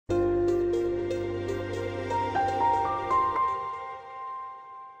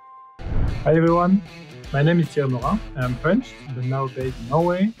Hi everyone, my name is Thierry Morin. I am French, but now based in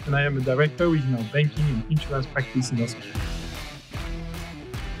Norway, and I am a director within our banking and insurance practice in Oslo.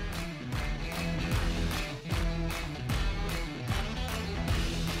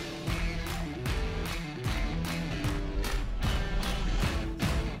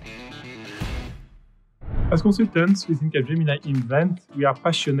 As consultants within Capgemini Invent, we are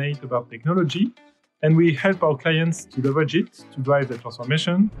passionate about technology, and we help our clients to leverage it to drive their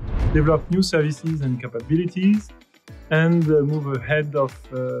transformation, develop new services and capabilities, and move ahead of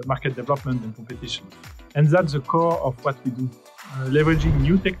market development and competition. And that's the core of what we do, leveraging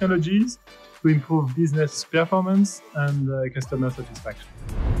new technologies to improve business performance and customer satisfaction.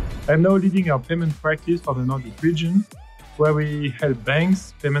 I'm now leading our payment practice for the Nordic region, where we help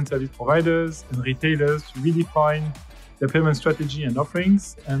banks, payment service providers, and retailers to redefine their payment strategy and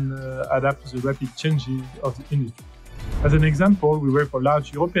offerings and adapt to the rapid changes of the industry. As an example, we work for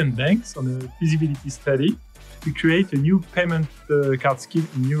large European banks on a feasibility study to create a new payment card scheme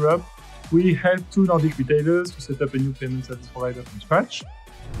in Europe. We help 2 Nordic retailers to set up a new payment service provider from scratch,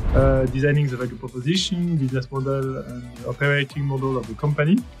 designing the value proposition, business model, and operating model of the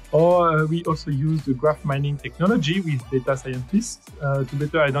company. Or we also use the graph mining technology with data scientists to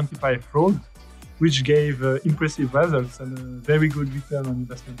better identify fraud, which gave impressive results and a very good return on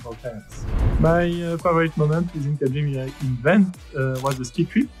investment for clients. My favorite moment within Capgemini Invent was a ski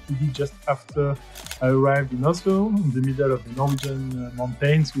trip we did just after I arrived in Oslo, in the middle of the Norwegian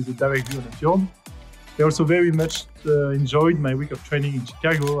mountains with a direct view on the fjord. I also very much enjoyed my week of training in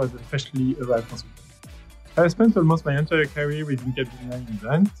Chicago as a freshly arrived consultant. I spent almost my entire career within Capgemini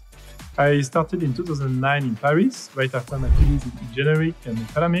Invent. I started in 2009 in Paris, right after my studies in generic and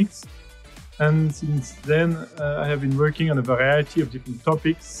economics. And since then, I have been working on a variety of different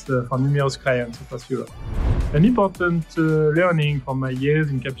topics for numerous clients across Europe. An important learning from my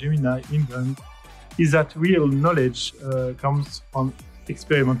years in Capgemini Invent is that real knowledge comes from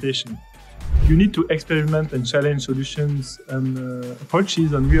experimentation. You need to experiment and challenge solutions and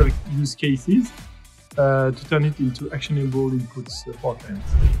approaches on real use cases to turn it into actionable inputs for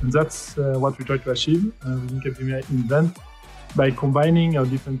clients. And that's what we try to achieve within Capgemini Invent by combining our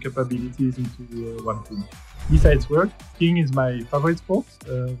different capabilities into one tool. Besides work, skiing is my favorite sport,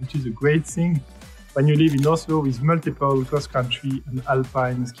 which is a great thing when you live in Oslo with multiple cross-country and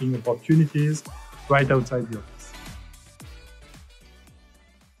alpine skiing opportunities right outside the office.